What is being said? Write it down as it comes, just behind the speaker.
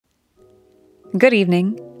Good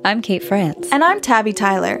evening. I'm Kate France. And I'm Tabby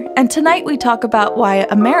Tyler. And tonight we talk about why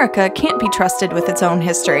America can't be trusted with its own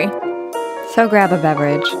history. So grab a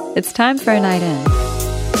beverage. It's time for a night in.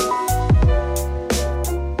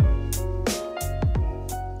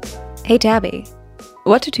 Hey, Tabby.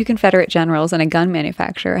 What do two Confederate generals and a gun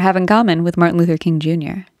manufacturer have in common with Martin Luther King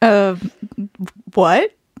Jr.?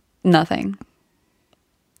 What? Nothing.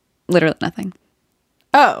 Literally nothing.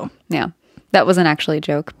 Oh. Yeah. That wasn't actually a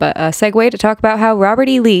joke, but a segue to talk about how Robert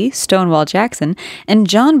E. Lee, Stonewall Jackson, and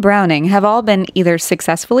John Browning have all been either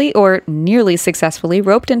successfully or nearly successfully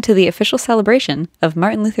roped into the official celebration of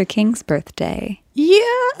Martin Luther King's birthday. Yeah,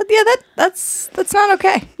 that's not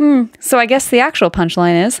okay. So I guess the actual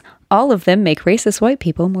punchline is, all of them make racist white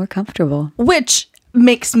people more comfortable. Which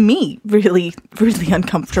makes me really, really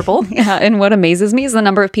uncomfortable. Yeah, and what amazes me is the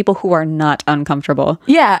number of people who are not uncomfortable.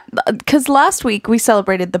 Yeah, because last week we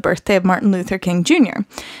celebrated the birthday of Martin Luther King Jr.,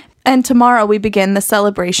 and tomorrow we begin the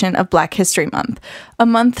celebration of Black History Month, a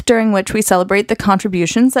month during which we celebrate the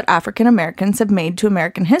contributions that African Americans have made to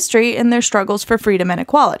American history in their struggles for freedom and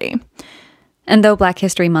equality. And though Black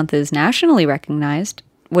History Month is nationally recognized,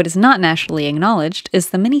 what is not nationally acknowledged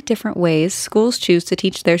is the many different ways schools choose to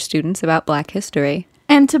teach their students about Black history.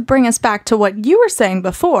 And to bring us back to what you were saying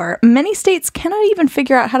before, many states cannot even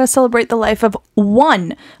figure out how to celebrate the life of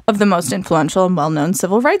one of the most influential and well-known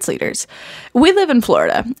civil rights leaders. We live in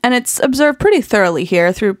Florida, and it's observed pretty thoroughly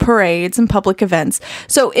here through parades and public events.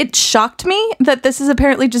 So it shocked me that this is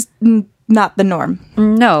apparently just not the norm.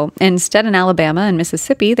 No, instead in Alabama and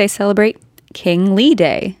Mississippi, they celebrate King Lee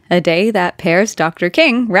Day, a day that pairs Dr.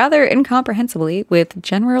 King rather incomprehensibly with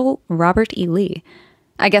General Robert E. Lee.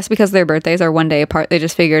 I guess because their birthdays are one day apart, they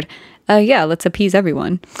just figured, let's appease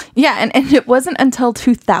everyone. Yeah, and it wasn't until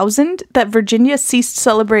 2000 that Virginia ceased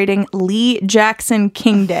celebrating Lee Jackson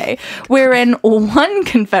King Day, wherein one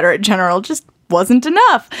Confederate general just wasn't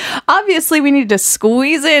enough. Obviously, we needed to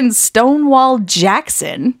squeeze in Stonewall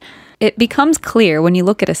Jackson. It becomes clear when you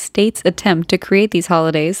look at a state's attempt to create these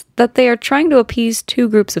holidays that they are trying to appease two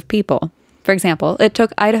groups of people. For example, it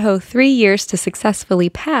took Idaho 3 years to successfully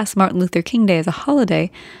pass Martin Luther King Day as a holiday,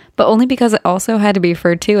 but only because it also had to be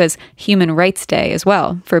referred to as Human Rights Day as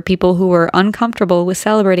well, for people who were uncomfortable with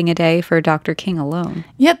celebrating a day for Dr. King alone.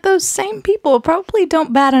 Yet those same people probably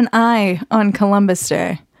don't bat an eye on Columbus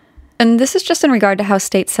Day. And this is just in regard to how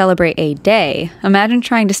states celebrate a day. Imagine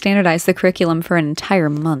trying to standardize the curriculum for an entire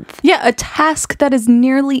month. Yeah, a task that is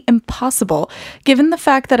nearly impossible, given the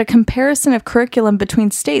fact that a comparison of curriculum between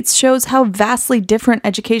states shows how vastly different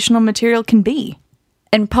educational material can be.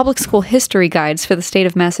 In public school history guides for the state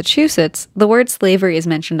of Massachusetts, the word slavery is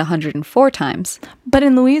mentioned 104 times. But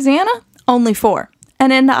in Louisiana, only 4.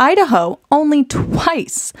 And in Idaho, only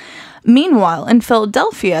twice. Meanwhile, in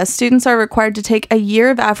Philadelphia, students are required to take a year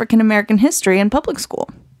of African American history in public school.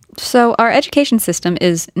 So our education system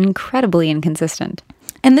is incredibly inconsistent.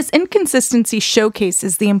 And this inconsistency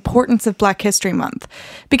showcases the importance of Black History Month,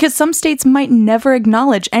 because some states might never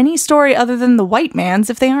acknowledge any story other than the white man's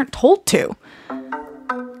if they aren't told to.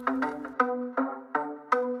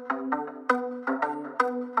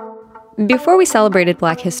 Before we celebrated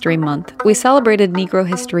Black History Month, we celebrated Negro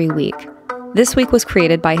History Week. This week was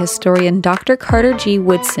created by historian Dr. Carter G.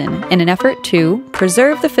 Woodson in an effort to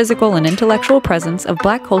preserve the physical and intellectual presence of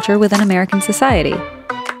Black culture within American society.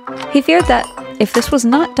 He feared that if this was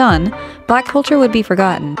not done, Black culture would be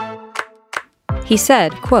forgotten. He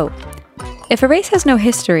said, quote, "If a race has no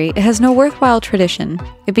history, it has no worthwhile tradition.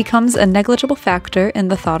 It becomes a negligible factor in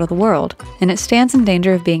the thought of the world, and it stands in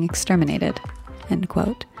danger of being exterminated." End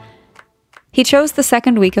quote. He chose the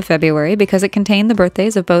second week of February because it contained the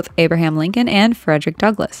birthdays of both Abraham Lincoln and Frederick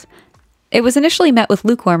Douglass. It was initially met with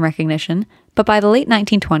lukewarm recognition, but by the late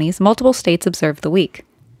 1920s, multiple states observed the week.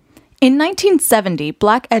 In 1970,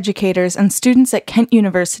 Black educators and students at Kent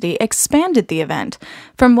University expanded the event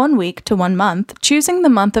from 1 week to 1 month, choosing the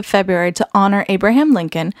month of February to honor Abraham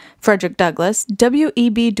Lincoln, Frederick Douglass,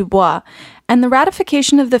 W.E.B. Du Bois, and the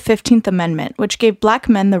ratification of the 15th Amendment, which gave Black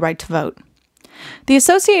men the right to vote. The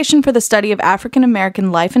Association for the Study of African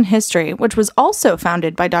American Life and History, which was also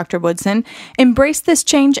founded by Dr. Woodson, embraced this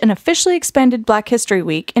change and officially expanded Black History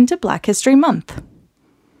Week into Black History Month.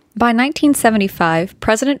 By 1975,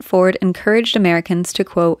 President Ford encouraged Americans to,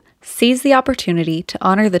 quote, "seize the opportunity to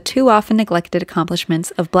honor the too often neglected accomplishments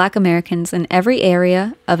of Black Americans in every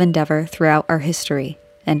area of endeavor throughout our history,"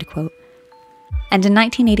 end quote. And in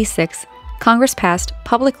 1986, Congress passed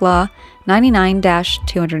Public Law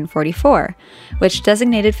 99-244, which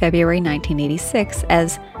designated February 1986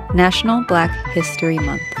 as National Black History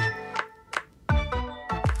Month.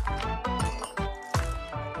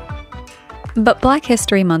 But Black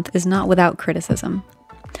History Month is not without criticism.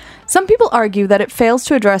 Some people argue that it fails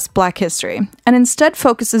to address Black history and instead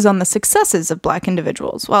focuses on the successes of Black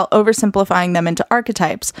individuals while oversimplifying them into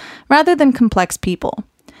archetypes rather than complex people.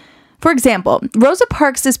 For example, Rosa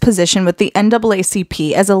Parks' position with the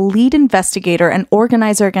NAACP as a lead investigator and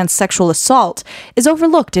organizer against sexual assault is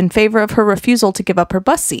overlooked in favor of her refusal to give up her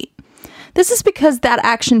bus seat. This is because that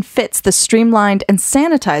action fits the streamlined and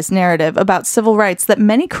sanitized narrative about civil rights that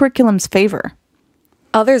many curriculums favor.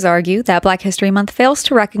 Others argue that Black History Month fails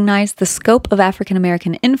to recognize the scope of African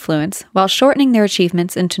American influence while shortening their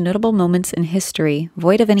achievements into notable moments in history,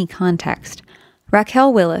 void of any context.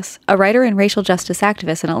 Raquel Willis, a writer and racial justice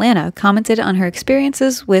activist in Atlanta, commented on her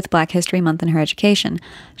experiences with Black History Month in her education.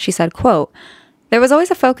 She said, quote, "There was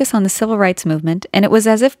always a focus on the civil rights movement, and it was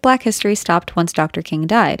as if Black history stopped once Dr. King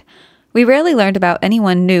died. We rarely learned about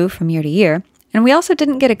anyone new from year to year, and we also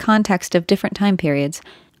didn't get a context of different time periods.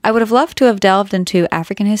 I would have loved to have delved into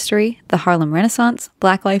African history, the Harlem Renaissance,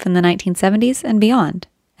 Black life in the 1970s, and beyond."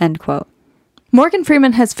 End quote. Morgan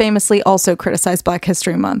Freeman has famously also criticized Black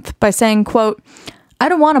History Month by saying, quote, "I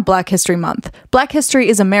don't want a Black History Month. Black history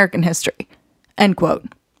is American history." End quote.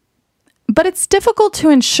 But it's difficult to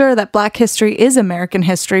ensure that Black history is American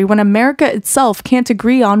history when America itself can't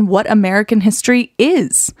agree on what American history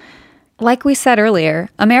is. Like we said earlier,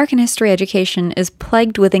 American history education is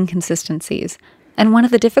plagued with inconsistencies, and one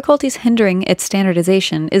of the difficulties hindering its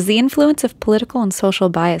standardization is the influence of political and social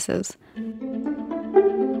biases.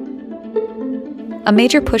 A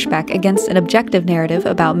major pushback against an objective narrative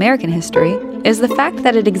about American history is the fact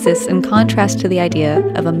that it exists in contrast to the idea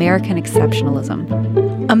of American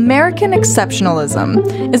exceptionalism. American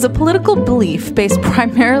exceptionalism is a political belief based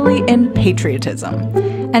primarily in patriotism,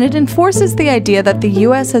 and it enforces the idea that the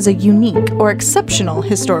U.S. has a unique or exceptional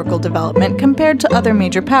historical development compared to other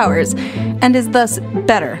major powers, and is thus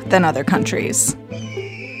better than other countries.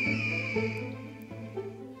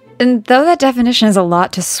 And though that definition is a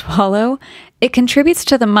lot to swallow, it contributes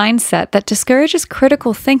to the mindset that discourages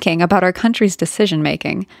critical thinking about our country's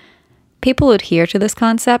decision-making. People who adhere to this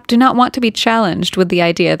concept do not want to be challenged with the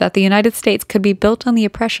idea that the United States could be built on the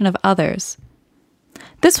oppression of others.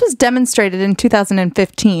 This was demonstrated in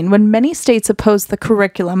 2015 when many states opposed the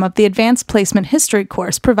curriculum of the Advanced Placement History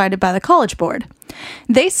course provided by the College Board.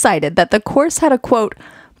 They cited that the course had a, quote,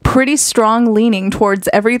 "pretty strong leaning towards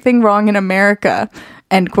everything wrong in America,"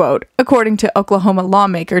 end quote, according to Oklahoma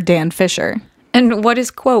lawmaker Dan Fisher. And what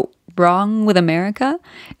is, quote, "wrong with America"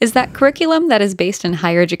 is that curriculum that is based in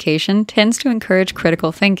higher education tends to encourage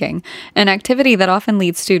critical thinking, an activity that often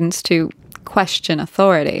leads students to question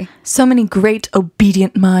authority. So many great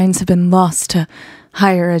obedient minds have been lost to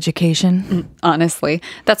higher education. Honestly,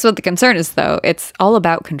 that's what the concern is, though. It's all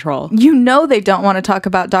about control. You know they don't want to talk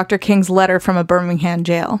about Dr. King's letter from a Birmingham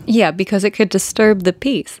jail. Yeah, because it could disturb the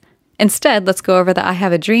peace. Instead, let's go over the I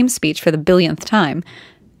Have a Dream speech for the billionth time.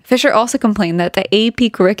 Fisher also complained that the AP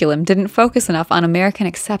curriculum didn't focus enough on American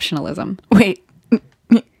exceptionalism. Wait,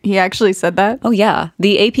 he actually said that? Oh yeah,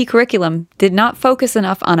 the AP curriculum did not focus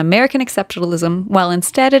enough on American exceptionalism, while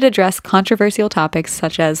instead it addressed controversial topics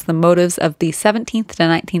such as the motives of the 17th to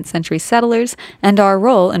 19th century settlers and our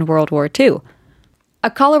role in World War II. A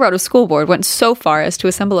Colorado school board went so far as to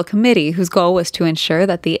assemble a committee whose goal was to ensure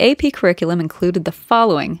that the AP curriculum included the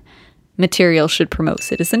following: material should promote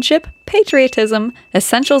citizenship, patriotism,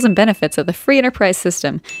 essentials and benefits of the free enterprise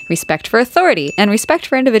system, respect for authority, and respect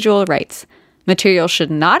for individual rights. Material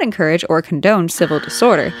should not encourage or condone civil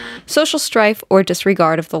disorder, social strife, or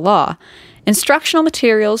disregard of the law. Instructional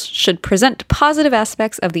materials should present positive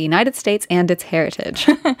aspects of the United States and its heritage.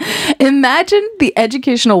 Imagine the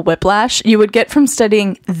educational whiplash you would get from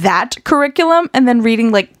studying that curriculum and then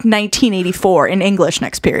reading like 1984 in English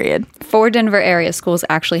next period. 4 Denver area schools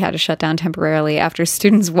actually had to shut down temporarily after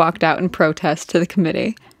students walked out in protest to the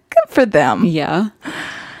committee. Good for them. Yeah.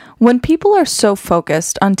 When people are so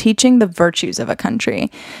focused on teaching the virtues of a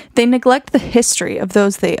country, they neglect the history of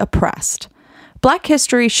those they oppressed. Black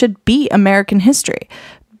history should be American history,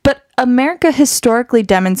 but America historically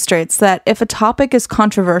demonstrates that if a topic is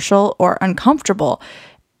controversial or uncomfortable,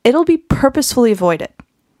 it'll be purposefully avoided.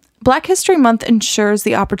 Black History Month ensures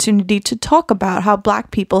the opportunity to talk about how Black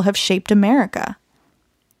people have shaped America.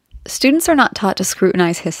 Students are not taught to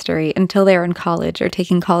scrutinize history until they are in college or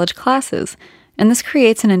taking college classes, and this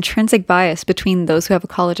creates an intrinsic bias between those who have a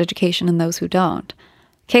college education and those who don't.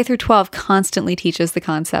 K through 12 constantly teaches the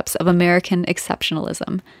concepts of American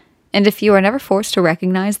exceptionalism, and if you are never forced to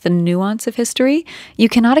recognize the nuance of history, you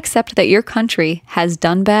cannot accept that your country has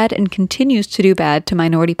done bad and continues to do bad to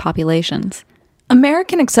minority populations.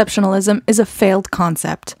 American exceptionalism is a failed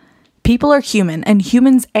concept. People are human, and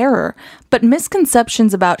humans err, but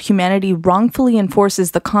misconceptions about humanity wrongfully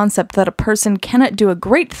enforces the concept that a person cannot do a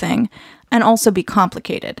great thing and also be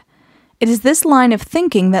complicated. It is this line of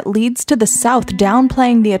thinking that leads to the South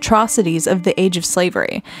downplaying the atrocities of the age of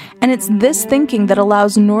slavery, and it's this thinking that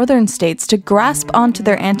allows northern states to grasp onto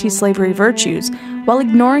their anti-slavery virtues while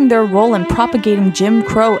ignoring their role in propagating Jim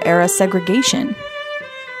Crow-era segregation.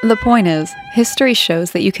 The point is, history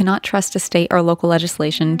shows that you cannot trust a state or local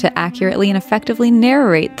legislation to accurately and effectively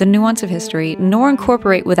narrate the nuance of history, nor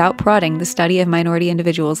incorporate without prodding the study of minority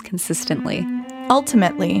individuals consistently.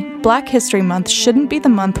 Ultimately, Black History Month shouldn't be the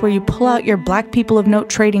month where you pull out your Black People of Note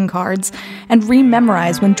trading cards and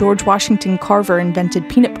re-memorize when George Washington Carver invented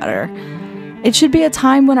peanut butter. It should be a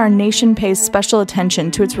time when our nation pays special attention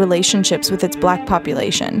to its relationships with its Black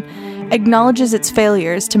population, acknowledges its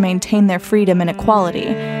failures to maintain their freedom and equality,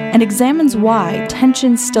 and examines why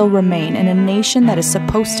tensions still remain in a nation that is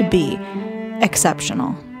supposed to be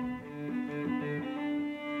exceptional.